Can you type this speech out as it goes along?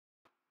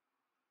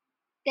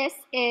This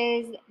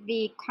is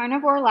the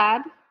Carnivore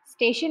Lab,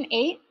 Station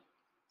 8,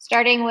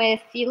 starting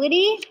with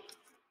Felidae,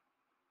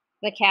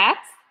 the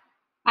cats.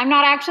 I'm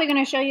not actually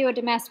going to show you a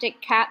domestic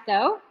cat,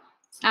 though.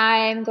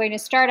 I'm going to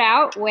start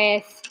out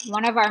with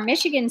one of our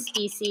Michigan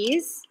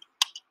species,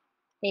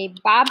 a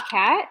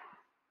bobcat.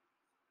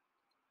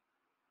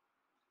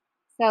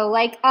 So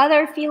like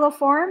other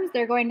feliforms,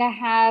 they're going to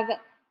have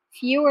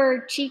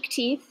fewer cheek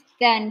teeth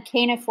than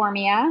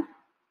Caniformia.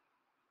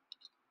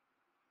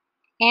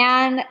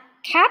 And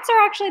cats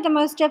are actually the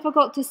most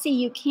difficult to see.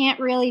 You can't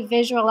really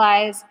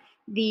visualize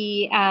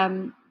the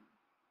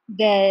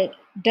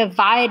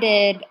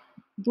divided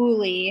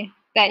bullae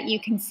that you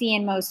can see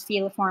in most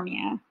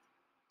Feliformia.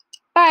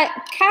 But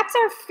cats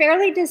are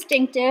fairly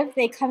distinctive.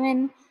 They come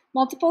in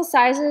multiple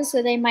sizes,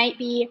 so they might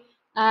be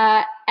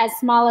as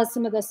small as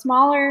some of the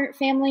smaller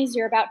families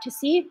you're about to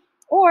see,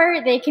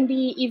 or they can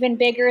be even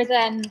bigger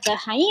than the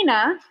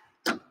hyena.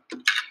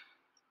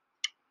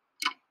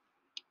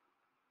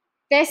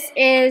 This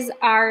is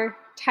our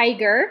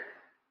tiger,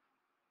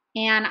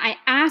 and I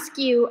ask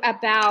you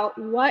about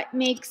what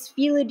makes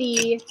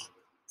Felidae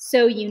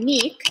so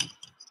unique.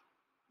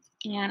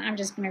 And I'm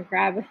just going to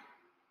grab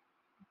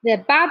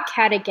the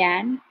bobcat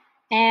again,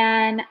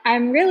 and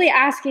I'm really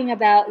asking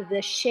about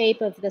the shape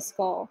of the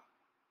skull.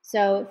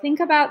 So think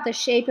about the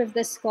shape of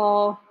the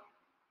skull.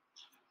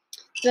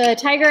 The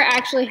tiger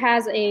actually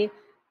has a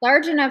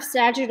large enough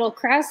sagittal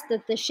crest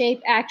that the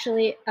shape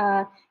actually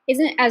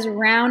isn't as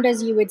round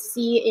as you would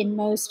see in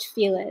most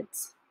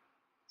felids.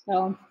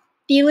 So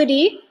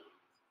Felidae.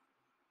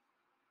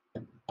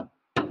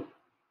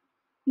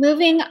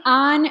 Moving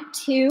on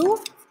to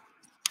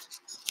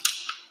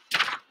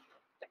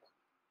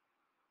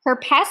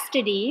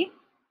Herpestidae.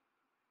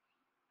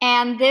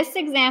 And this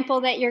example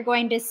that you're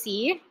going to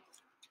see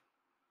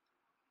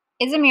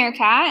is a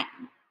meerkat.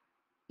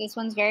 This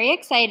one's very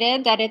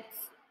excited that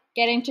it's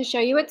getting to show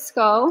you its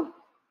skull.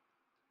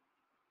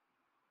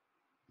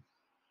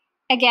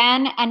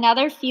 Again,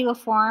 another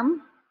feliform.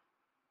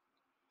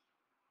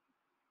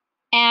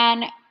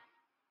 And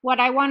what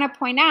I want to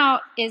point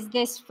out is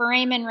this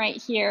foramen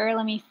right here.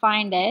 Let me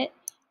find it.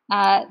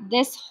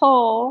 This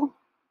hole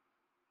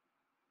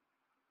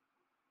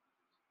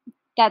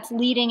that's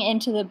leading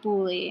into the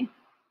bullae.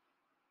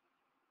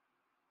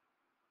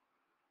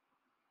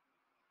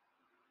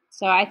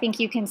 So I think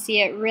you can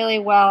see it really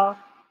well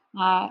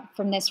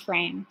from this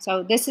frame.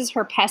 So this is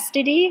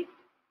Herpestidae,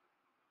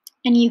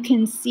 and you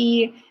can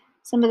see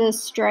some of the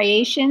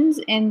striations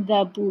in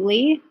the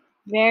bullae,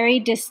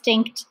 very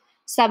distinct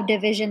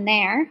subdivision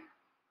there.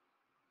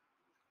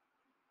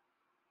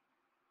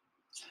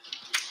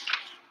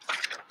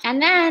 And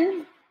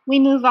then we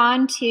move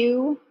on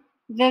to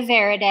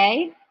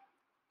Viverridae.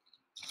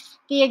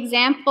 The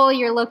example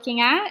you're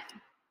looking at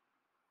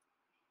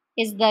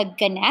is the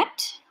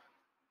gannet.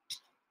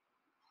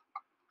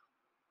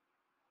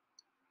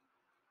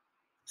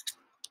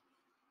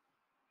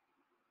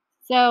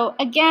 So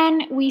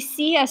again, we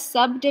see a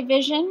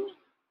subdivision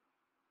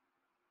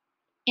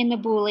in the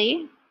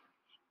bullae.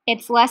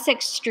 It's less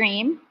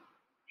extreme.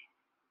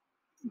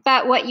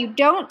 But what you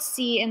don't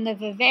see in the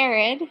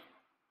viverrid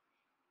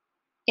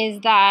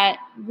is that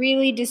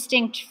really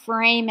distinct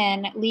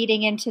foramen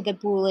leading into the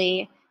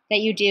bullae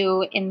that you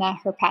do in the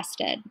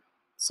herpestid.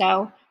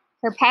 So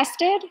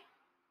herpestid,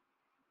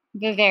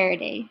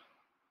 Viverridae.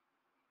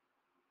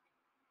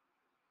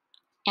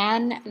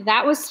 And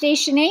that was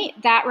Station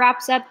 8. That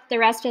wraps up the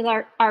rest of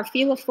our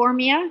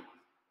Feliformia.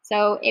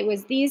 So it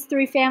was these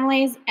three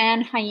families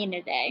and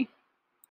Hyenidae.